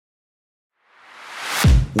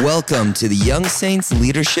Welcome to the Young Saints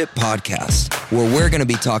Leadership Podcast, where we're going to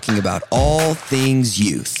be talking about all things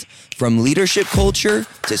youth, from leadership culture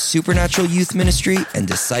to supernatural youth ministry and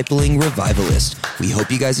discipling revivalist. We hope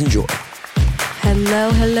you guys enjoy. Hello.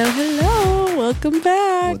 Welcome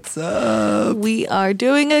back. What's up? We are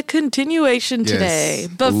doing a continuation today.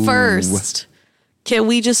 But first, can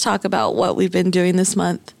we just talk about what we've been doing this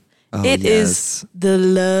month? It is the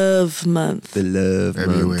love month. The love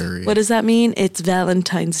February. month. What does that mean? It's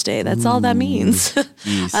Valentine's Day. That's all that means.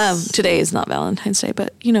 Yes. Today is not Valentine's Day,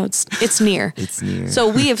 but you know, it's near. It's near. So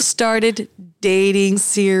we have started dating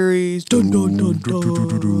series. Dun, dun, dun,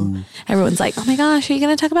 dun. Everyone's like, oh my gosh, are you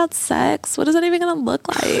going to talk about sex? What is that even going to look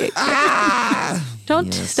like?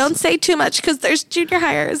 Don't say too much because there's junior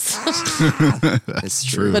hires. It's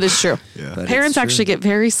true. But it's true. Yeah. But Parents it's true. actually get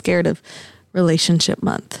very scared of relationship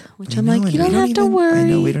month, which I'm like, you don't we have to worry. I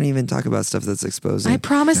know we don't even talk about stuff that's exposing. I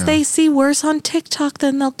promise they see worse on TikTok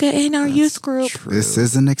than they'll get in our youth group. True. This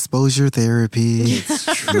isn't exposure therapy.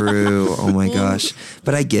 It's true. Oh my gosh.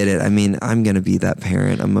 But I get it. I mean, I'm going to be that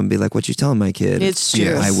parent. I'm going to be like, what you telling my kid? It's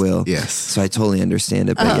true. I will. Yes. So I totally understand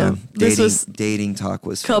it. But yeah, dating talk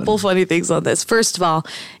was fun. Couple funny things on this. First of all,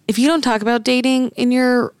 if you don't talk about dating in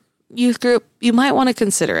your youth group, you might want to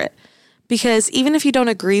consider it. Because even if you don't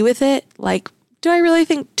agree with it, like, do I really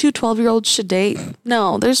think two 12-year-olds should date?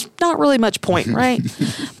 No, there's not really much point, right?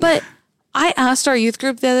 But I asked our youth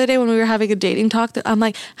group the other day when we were having a dating talk, that I'm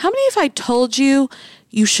like, how many if I told you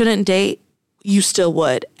you shouldn't date, you still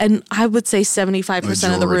would? And I would say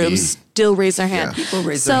 75% of the room still raise their hand. Yeah. People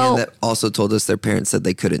raised their hand that also told us their parents said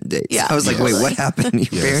they couldn't date. Yeah. So I was like, wait, what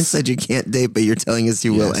happened? Your parents said you can't date, but you're telling us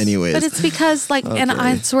you will anyways. But it's because, like, and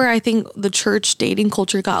that's where I think the church dating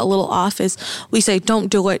culture got a little off is we say, don't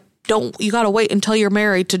do it. You got to wait until you're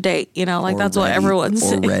married to date. You know, like that's what everyone's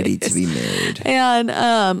saying. Or ready to be married. And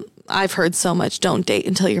I've heard so much, don't date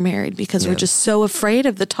until you're married because we're just so afraid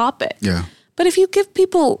of the topic. Yeah. But if you give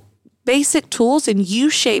people basic tools and you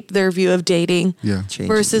shape their view of dating Changes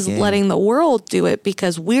versus the game. letting the world do it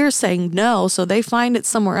because we're saying no, so they find it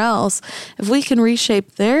somewhere else. If we can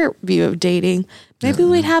reshape their view of dating, maybe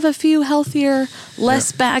we'd have a few healthier,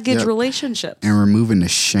 less baggage relationships. And removing the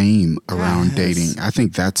shame around dating. I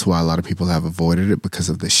think that's why a lot of people have avoided it because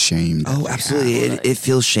of the shame. That Oh, they absolutely. have. It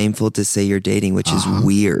feels shameful to say you're dating, which is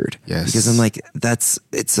weird. Yes. Because I'm like,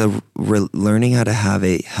 learning how to have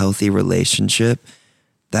a healthy relationship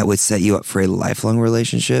that would set you up for a lifelong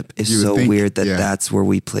relationship is You would so think, weird that yeah. that's where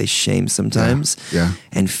we place shame sometimes. Yeah.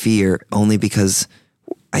 And fear, only because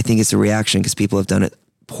I think it's a reaction because people have done it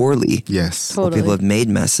poorly. Yes. Or people have made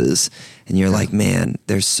messes. And you're like, man,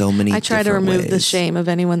 there's so many I try to different remove the ways. shame of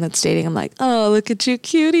anyone that's dating. I'm like, oh, look at you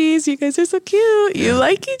cuties. You guys are so cute. You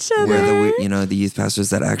like each other. Where the youth pastors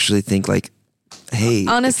that actually think like, hey,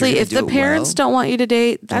 Honestly, if the parents don't want you to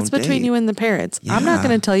date, that's don't between date. you and the parents. I'm not Yeah.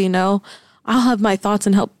 going to tell you no. I'll have my thoughts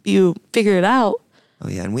and help you figure it out. Oh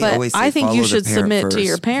yeah, and we But always say I think follow you the should parent submit to first.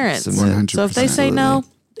 your parents. Submit. So if they say no,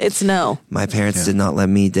 it's no. My parents did not let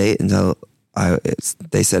me date until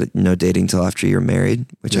they said no dating till after you're married,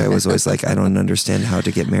 which I was always like, I don't understand how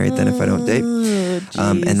to get married then if I don't date.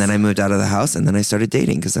 And then I moved out of the house and then I started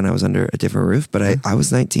dating because then I was under a different roof. But I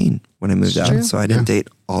was 19 when I moved out, so I didn't date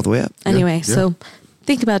all the way up. Anyway, so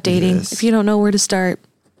think about dating. Yes. If you don't know where to start,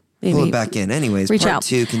 maybe Pull it back in. Anyways, reach part out.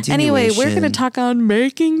 2, continuation. Anyway, we're going to talk on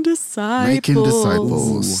making disciples. Making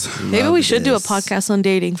disciples. Maybe Love we should do a this. podcast on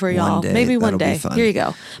dating for y'all. day. Maybe one That'll be day. fun. Here you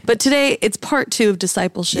go. But today it's part 2 of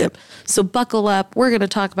discipleship. So buckle up. We're going to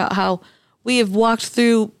talk about how we have walked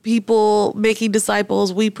through people making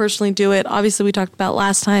disciples. We personally do it. Obviously, we talked about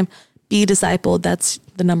last time, be discipled. That's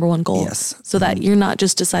the number one goal. Yes. So that you're not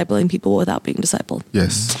just discipling people without being discipled.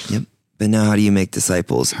 Yes. Yep. But now, how do you make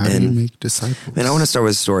disciples? How do you make disciples? And I want to start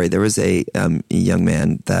with a story. There was a young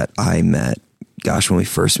man that I met, when we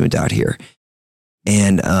first moved out here.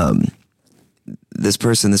 And this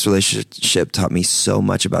relationship taught me so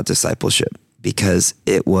much about discipleship because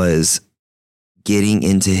it was getting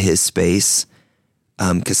into his space.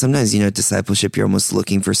 Because sometimes, discipleship, you're almost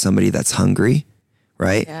looking for somebody that's hungry,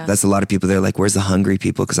 right? Yeah. That's a lot of people. They're like, where's the hungry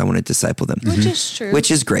people? Because I want to disciple them. Which is true.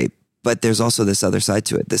 Which is great. But there's also this other side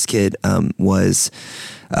to it. This kid was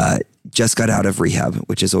just got out of rehab,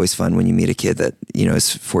 which is always fun when you meet a kid that,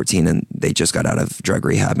 is 14 and they just got out of drug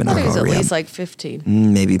rehab and I think it was alcohol at rehab. least like 15.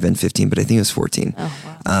 Maybe been 15, but I think it was 14.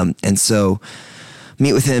 Oh, wow. And so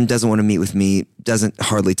meet with him, doesn't want to meet with me, doesn't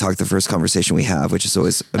hardly talk the first conversation we have, which is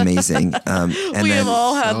always amazing. And we have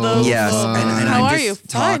all had those. Yes. And how I'm are just you?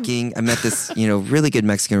 talking. I'm at this, really good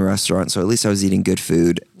Mexican restaurant. So at least I was eating good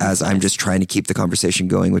food as I'm just trying to keep the conversation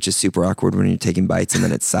going, which is super awkward when you're taking bites and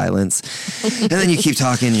then it's silence. And then you keep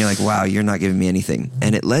talking and you're like, wow, you're not giving me anything.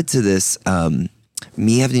 And it led to this,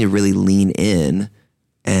 me having to really lean in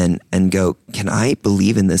and go, can I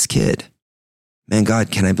believe in this kid? Man, God,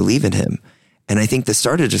 can I believe in him? And I think the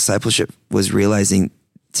start of discipleship was realizing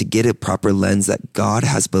to get a proper lens that God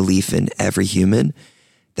has belief in every human,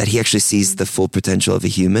 that he actually sees the full potential of a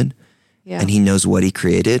human and he knows what he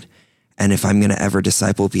created. And if I'm going to ever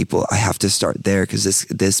disciple people, I have to start there because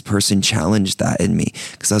this person challenged that in me.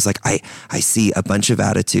 Because I was like, I see a bunch of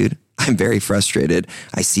attitude. I'm very frustrated.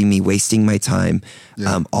 I see me wasting my time.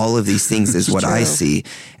 All of these things is what I see.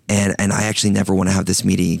 And I actually never want to have this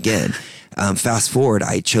meeting again. Fast forward,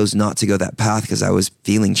 I chose not to go that path because I was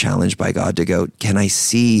feeling challenged by God to go, can I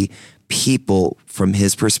see people from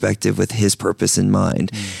his perspective with his purpose in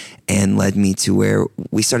mind? And led me to where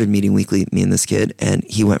we started meeting weekly, me and this kid. And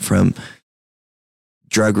he went from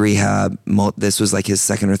drug rehab, this was like his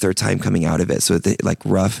second or third time coming out of it. So like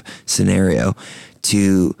rough scenario,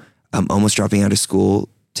 to almost dropping out of school,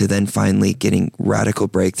 to then finally getting radical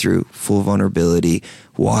breakthrough, full vulnerability,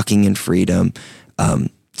 walking in freedom,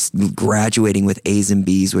 graduating with A's and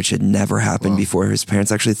B's, which had never happened before. His parents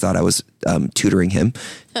actually thought I was tutoring him.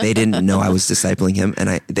 They didn't know I was discipling him.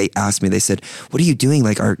 And they asked me, they said, what are you doing?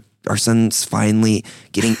 Like our son's finally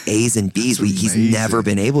getting A's and B's. He's never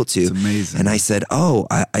been able to. It's amazing. And I said,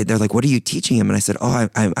 they're like, what are you teaching him? And I said,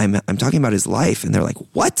 I'm talking about his life. And they're like,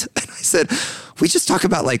 what? And I said, we just talk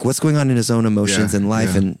about like what's going on in his own emotions and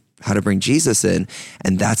life and how to bring Jesus in.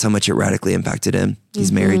 And that's how much it radically impacted him.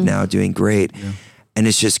 He's married now, doing great. Yeah. And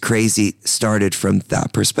it's just crazy, started from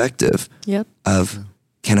that perspective of,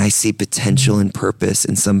 can I see potential and purpose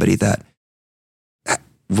in somebody that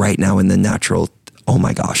right now in the natural, oh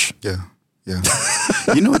my gosh. Yeah.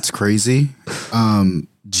 You know what's crazy?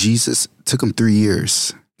 Jesus took him 3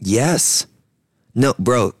 years. Yes. No,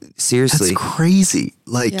 bro, seriously. That's crazy.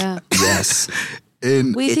 Like, yes.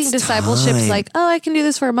 And we think discipleship's like, I can do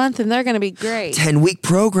this for a month and they're going to be great. 10-week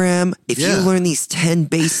program. If you learn these 10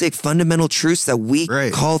 basic fundamental truths that we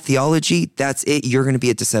call theology, that's it. You're going to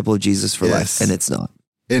be a disciple of Jesus for life. And it's not.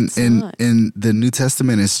 And the New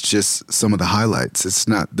Testament is just some of the highlights. It's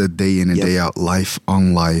not the day in and day out life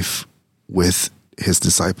on life with his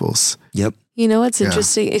disciples. Yep. You know what's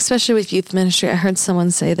interesting, especially with youth ministry? I heard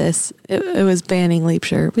someone say this. It was Banning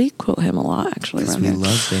Leapshire. We quote him a lot, actually. Yes, we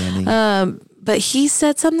love Banning. But he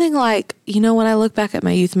said something like, when I look back at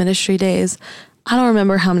my youth ministry days, I don't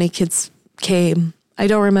remember how many kids came. I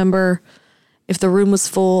don't remember if the room was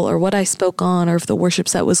full or what I spoke on or if the worship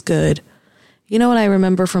set was good. You know what I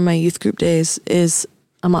remember from my youth group days is,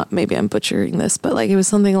 maybe I'm butchering this, but like it was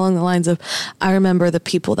something along the lines of, I remember the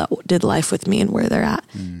people that did life with me and where they're at.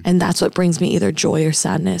 And that's what brings me either joy or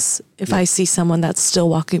sadness. If I see someone that's still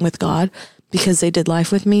walking with God because they did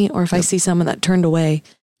life with me, or if I see someone that turned away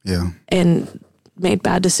and made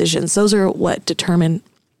bad decisions, those are what determine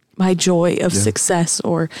my joy of success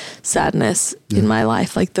or sadness in my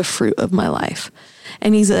life, like the fruit of my life.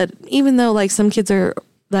 And he said, even though like some kids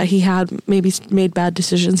that he had maybe made bad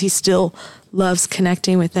decisions, he still loves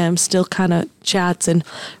connecting with them, still kind of chats and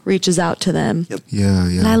reaches out to them. Yeah.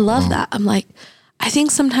 And I love that. I'm like, I think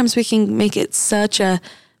sometimes we can make it such a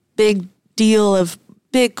big deal of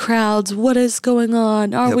big crowds. What is going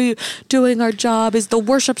on? Are we doing our job? Is the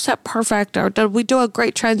worship set perfect? Or did we do a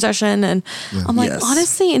great transition? And I'm like,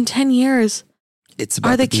 honestly, in 10 years, it's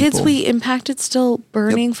about are the kids we impacted still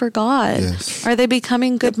burning for God? Yes. Are they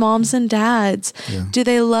becoming good moms and dads? Do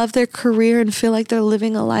they love their career and feel like they're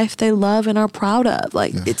living a life they love and are proud of?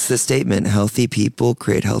 Like, it's the statement, healthy people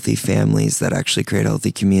create healthy families that actually create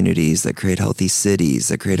healthy communities, that create healthy cities,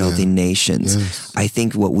 that create healthy nations. Yes. I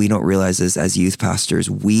think what we don't realize is as youth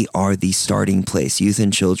pastors, we are the starting place. Youth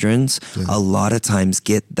and children's a lot of times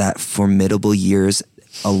get that formidable years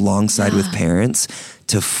alongside with parents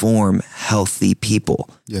to form healthy people.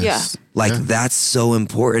 Yes. That's so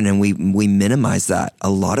important. And we minimize that a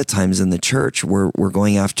lot of times in the church. We're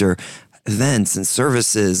going after events and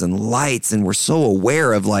services and lights. And we're so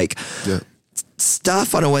aware of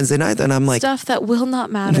stuff on a Wednesday night. And I'm like, stuff that will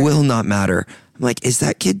not matter. I'm like, is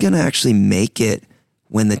that kid going to actually make it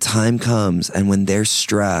when the time comes and when they're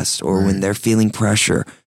stressed or when they're feeling pressure?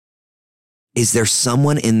 Is there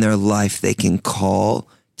someone in their life they can call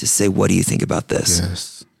to say, what do you think about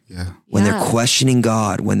this? Yeah. When they're questioning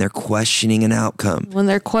God, when they're questioning an outcome. When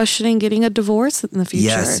they're questioning getting a divorce in the future.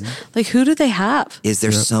 Yes. Like, who do they have? Is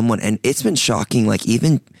there someone, and it's been shocking, like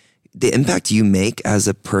even the impact you make as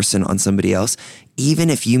a person on somebody else, even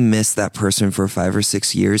if you miss that person for 5 or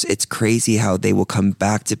 6 years, it's crazy how they will come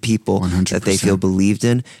back to people 100%. that they feel believed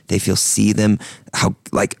in. They feel see them, how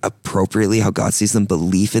like appropriately, how God sees them,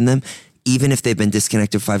 belief in them. Even if they've been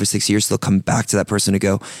disconnected 5 or 6 years, they'll come back to that person to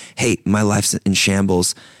go, hey, my life's in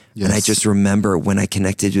shambles. Yes. And I just remember when I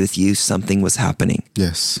connected with you, something was happening.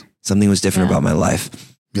 Yes. Something was different about my life.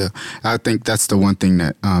 Yeah. I think that's the one thing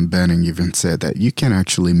that Banning even said, that you can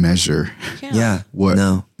actually measure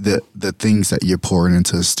the things that you're pouring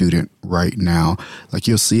into a student right now. Like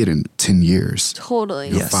you'll see it in 10 years.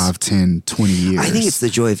 Totally. 5, 10, 20 years. I think it's the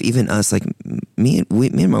joy of even us, like me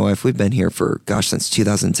and my wife, we've been here for, since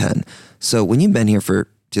 2010. So when you've been here for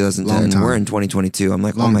 2010, we're in 2022. I'm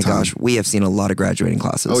like, oh my gosh, we have seen a lot of graduating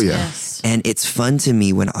classes. Oh yeah. Yes. And it's fun to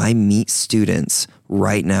me when I meet students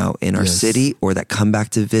right now in our city or that come back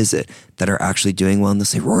to visit that are actually doing well. And they'll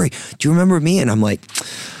say, Rory, do you remember me? And I'm like,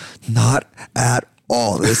 not at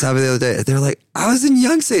all. This happened the other day. They're like, I was in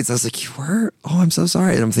Young Saints. I was like, you were? Oh, I'm so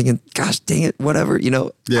sorry. And I'm thinking, gosh, dang it, whatever,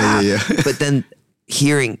 Yeah. But then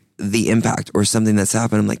hearing the impact or something that's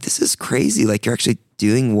happened, I'm like, this is crazy. Like you're actually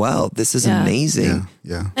doing well. This is amazing.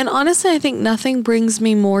 Yeah. And honestly, I think nothing brings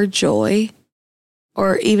me more joy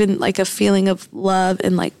or even like a feeling of love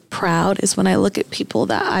and like proud is when I look at people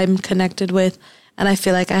that I'm connected with and I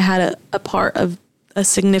feel like I had a part of a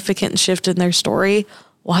significant shift in their story,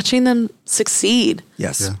 watching them succeed.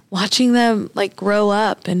 Yes. Yeah. Watching them like grow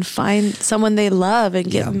up and find someone they love and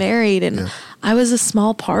get married. And I was a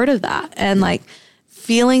small part of that. And like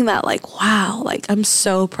feeling that like, wow, like I'm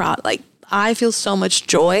so proud. Like I feel so much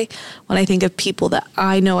joy when I think of people that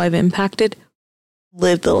I know I've impacted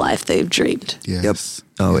live the life they've dreamed. Yes. Yep.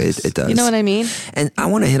 Oh, it does. You know what I mean? And I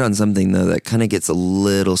want to hit on something though that kind of gets a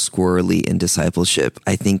little squirrely in discipleship.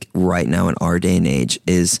 I think right now in our day and age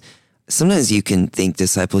is sometimes you can think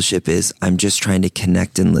discipleship is I'm just trying to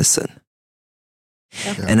connect and listen.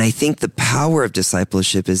 Yeah. And I think the power of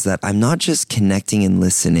discipleship is that I'm not just connecting and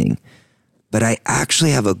listening, but I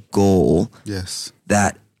actually have a goal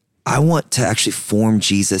that I want to actually form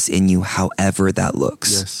Jesus in you however that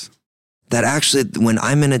looks. Yes. That actually, when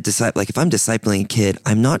I'm in a like if I'm discipling a kid,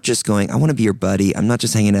 I'm not just going, I want to be your buddy. I'm not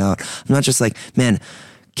just hanging out. I'm not just like, man,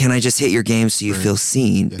 can I just hit your game so you feel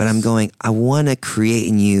seen? Yes. But I'm going, I want to create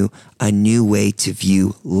in you a new way to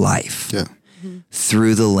view life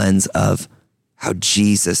through the lens of how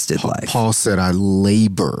Jesus did life. Paul said, I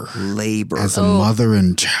labor as a mother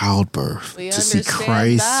in childbirth to see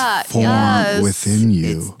Christ formed within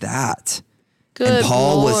you. It's that. Good and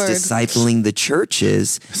Paul Lord. was discipling the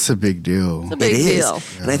churches. It's a big deal. It's a big deal.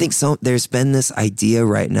 Yeah. And I think there's been this idea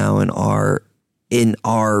right now in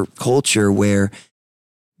our culture where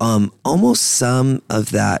almost some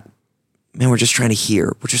of that, man, we're just trying to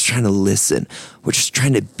hear. We're just trying to listen. We're just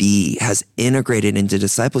trying to be has integrated into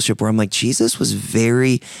discipleship where I'm like, Jesus was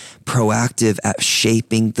very proactive at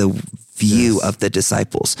shaping the view of the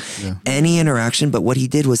disciples. Yeah. Any interaction, but what he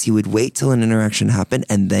did was he would wait till an interaction happened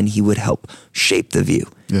and then he would help shape the view.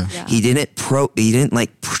 Yeah. Yeah. He didn't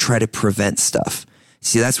like try to prevent stuff.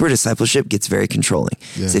 See, that's where discipleship gets very controlling.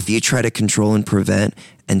 Yeah. So if you try to control and prevent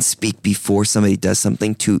and speak before somebody does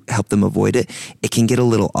something to help them avoid it, it can get a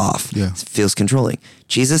little off. Yeah. It feels controlling.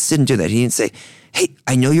 Jesus didn't do that. He didn't say, hey,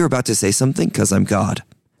 I know you're about to say something because I'm God.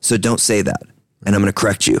 So don't say that. And I'm going to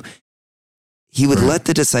correct you. He would let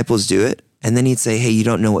the disciples do it. And then he'd say, hey, you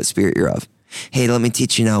don't know what spirit you're of. Hey, let me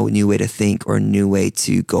teach you now a new way to think or a new way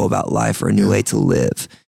to go about life or a new way to live.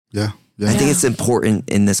 Yeah. I think it's important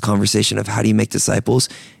in this conversation of how do you make disciples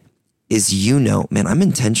is, man, I'm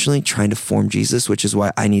intentionally trying to form Jesus, which is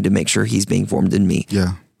why I need to make sure he's being formed in me.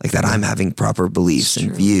 Yeah. Like that I'm having proper beliefs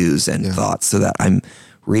and views and thoughts so that I'm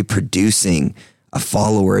reproducing a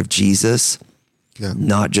follower of Jesus,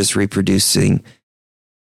 not just reproducing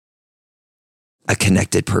a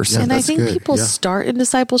connected person. And I think people start in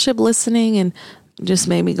discipleship listening and just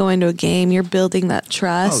maybe going to a game, you're building that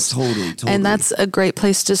trust. Oh, totally. And that's a great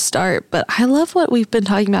place to start. But I love what we've been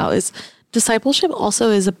talking about is discipleship also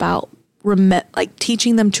is about like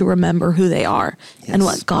teaching them to remember who they are and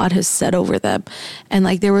what God has said over them. And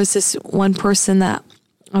like there was this one person that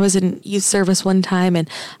I was in youth service one time and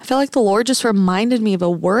I felt like the Lord just reminded me of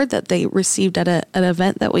a word that they received at an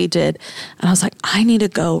event that we did. And I was like, I need to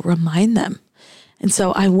go remind them. And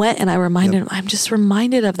so I went and I reminded him, I'm just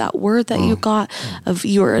reminded of that word that you got of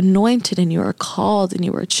you were anointed and you were called and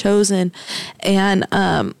you were chosen. And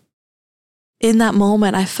in that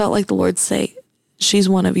moment, I felt like the Lord say, she's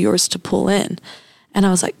one of yours to pull in. And I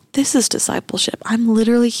was like, this is discipleship. I'm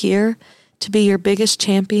literally here to be your biggest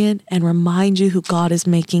champion and remind you who God is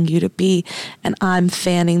making you to be. And I'm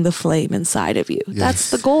fanning the flame inside of you. Yes. That's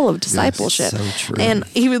the goal of discipleship. Yes, so true. And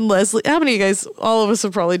even Leslie, how many of you guys, all of us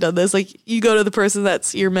have probably done this. Like you go to the person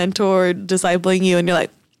that's your mentor discipling you and you're like,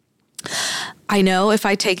 I know if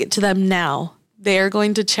I take it to them now, they're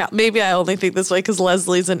going to maybe I only think this way because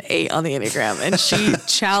Leslie's an 8 on the Enneagram and she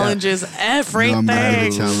challenges everything.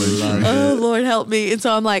 Oh, Lord help me. And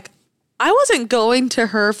so I'm like, I wasn't going to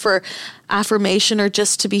her for affirmation or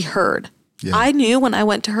just to be heard. Yeah. I knew when I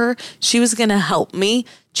went to her, she was going to help me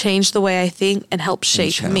change the way I think and help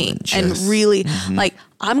shape me. And really, like,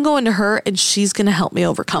 I'm going to her and she's going to help me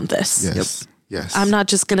overcome this. Yes. Yes. I'm not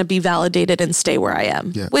just going to be validated and stay where I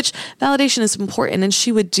am, which validation is important. And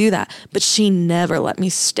she would do that, but she never let me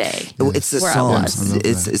stay. It's the Psalms.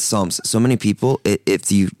 It's Psalms. So many people, if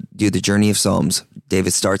you do the journey of Psalms,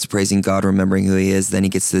 David starts praising God, remembering who he is. Then he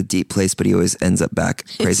gets to the deep place, but he always ends up back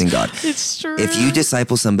praising God. It's true. If you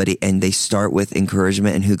disciple somebody and they start with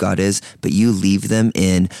encouragement and who God is, but you leave them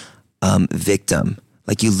in victim,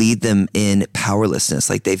 like you lead them in powerlessness,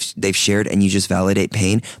 like they've shared and you just validate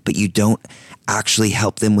pain, but you don't actually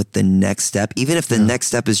help them with the next step, even if the next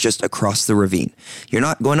step is just across the ravine. You're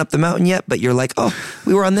not going up the mountain yet, but you're like, oh,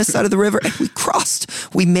 we were on this side of the river and we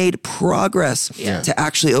crossed. We made progress to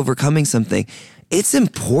actually overcoming something. It's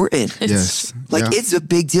important. Yes. It's a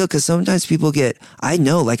big deal because sometimes people I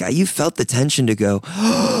know, you felt the tension to go,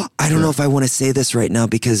 oh, I don't know if I want to say this right now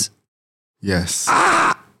because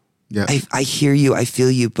I hear you, I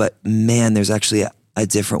feel you, but man, there's actually a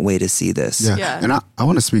different way to see this. Yeah. And I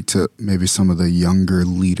want to speak to maybe some of the younger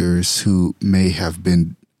leaders who may have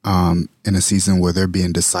been in a season where they're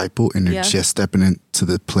being discipled and they're just stepping into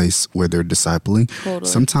the place where they're discipling. Totally.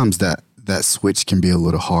 Sometimes that switch can be a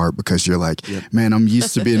little hard because you're like, man, I'm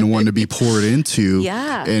used to being the one to be poured into.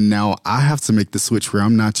 And now I have to make the switch where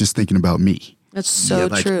I'm not just thinking about me. That's so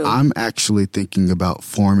true. I'm actually thinking about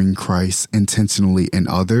forming Christ intentionally in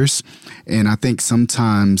others. And I think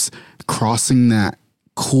sometimes crossing that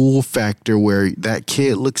cool factor where that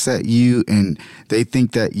kid looks at you and they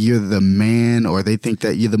think that you're the man or they think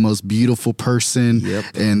that you're the most beautiful person.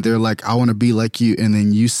 And they're like, I want to be like you. And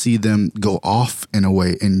then you see them go off in a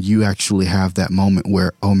way and you actually have that moment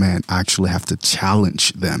where, oh man, I actually have to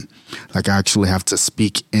challenge them. Like I actually have to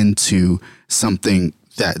speak into something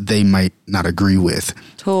that they might not agree with.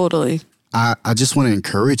 Totally. I just want to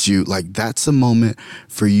encourage you, that's a moment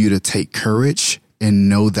for you to take courage and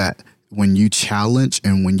know that when you challenge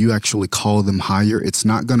and when you actually call them higher, it's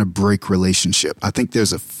not going to break relationship. I think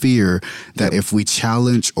there's a fear that if we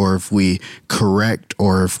challenge or if we correct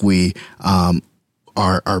or if we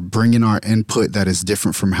are bringing our input that is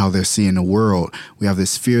different from how they're seeing the world, we have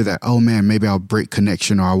this fear that, oh man, maybe I'll break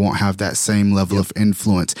connection or I won't have that same level of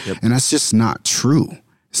influence. And that's just not true.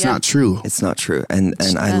 It's not true. It's not true. And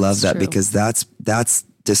I love that because that's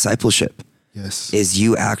discipleship. Yes. Is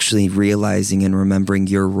you actually realizing and remembering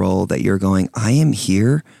your role, that you're going, I am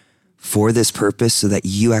here for this purpose so that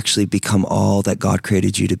you actually become all that God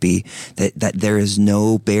created you to be, that there is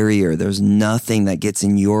no barrier. There's nothing that gets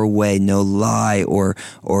in your way, no lie or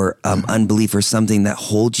unbelief or something that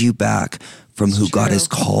holds you back from who God has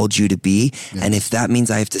called you to be. Yes. And if that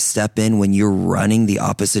means I have to step in when you're running the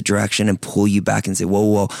opposite direction and pull you back and say,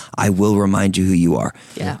 whoa, I will remind you who you are.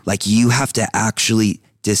 Yeah. Like you have to actually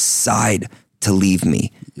decide to leave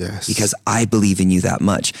me. Yes. Because I believe in you that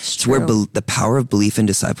much. It's where the power of belief in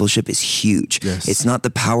discipleship is huge. Yes. It's not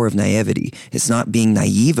the power of naivety. It's not being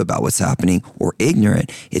naive about what's happening or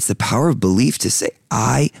ignorant. It's the power of belief to say,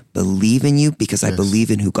 I believe in you because I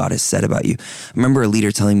believe in who God has said about you. I remember a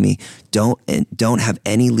leader telling me, don't have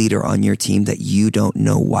any leader on your team that you don't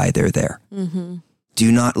know why they're there. Mm-hmm. Do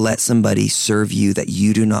not let somebody serve you that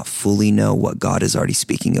you do not fully know what God is already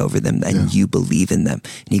speaking over them and you believe in them.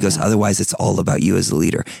 And he goes, otherwise it's all about you as a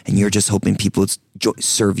leader. And you're just hoping people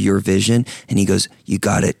serve your vision. And he goes, you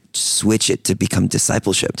got to switch it to become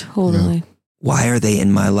discipleship. Totally. Yeah. Why are they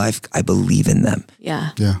in my life? I believe in them.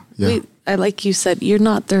 Yeah. Yeah. Like you said, you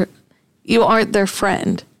aren't their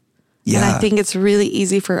friend. Yeah. And I think it's really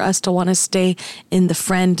easy for us to want to stay in the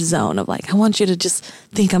friend zone of like, I want you to just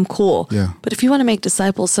think I'm cool. Yeah. But if you want to make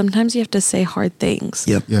disciples, sometimes you have to say hard things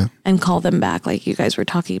and call them back like you guys were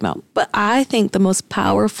talking about. But I think the most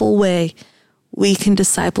powerful way we can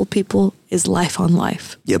disciple people is life on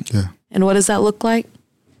life. Yep. Yeah. And what does that look like?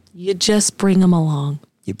 You just bring them along.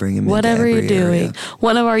 You bring them whatever into you're every doing. area.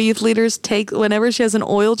 One of our youth leaders whenever she has an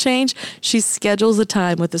oil change, she schedules a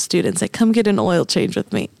time with the students. Like, come get an oil change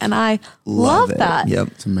with me. And I love it. that. Yep.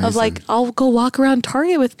 It's amazing. Of like, I'll go walk around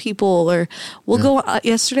Target with people, or we'll go.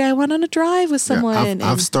 Yesterday I went on a drive with someone.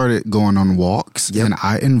 I've started going on walks, and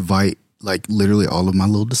I invite like literally all of my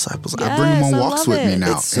little disciples. I bring them on walks with me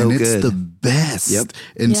now. It's so and good. It's the best. Yep.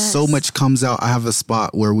 And so much comes out. I have a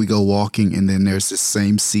spot where we go walking, and then there's this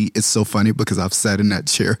same seat. It's so funny because I've sat in that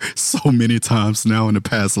chair so many times now in the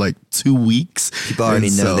past like 2 weeks. People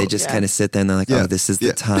already know. They just kind of sit there and they're like, oh, this is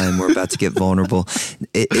the time. We're about to get vulnerable.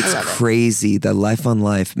 It's crazy. The life on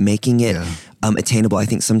life, making it attainable. I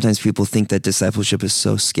think sometimes people think that discipleship is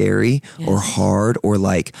so scary or hard, or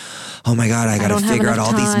like, oh my God, I got to figure out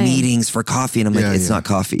all these meetings for coffee. And I'm like, it's not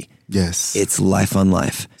coffee. Yes. It's life on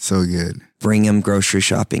life. So good. Bring them grocery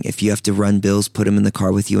shopping. If you have to run bills, put them in the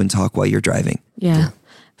car with you and talk while you're driving. Yeah.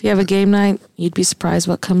 If you have a game night, you'd be surprised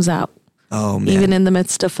what comes out. Oh, man. Even in the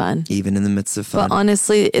midst of fun. Even in the midst of fun. But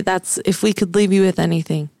honestly, if we could leave you with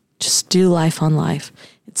anything, just do life on life.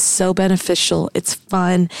 It's so beneficial. It's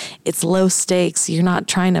fun. It's low stakes. You're not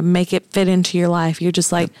trying to make it fit into your life. You're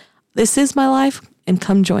just like, this is my life, and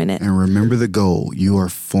come join it. And remember the goal. You are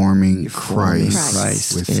forming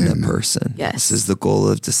Christ in a person. Yes. This is the goal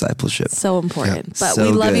of discipleship. So important. Yep. But So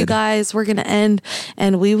we love you good. guys. We're going to end,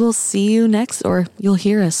 and we will see you next, or you'll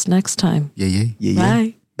hear us next time. Yeah.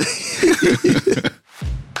 Yeah. Bye.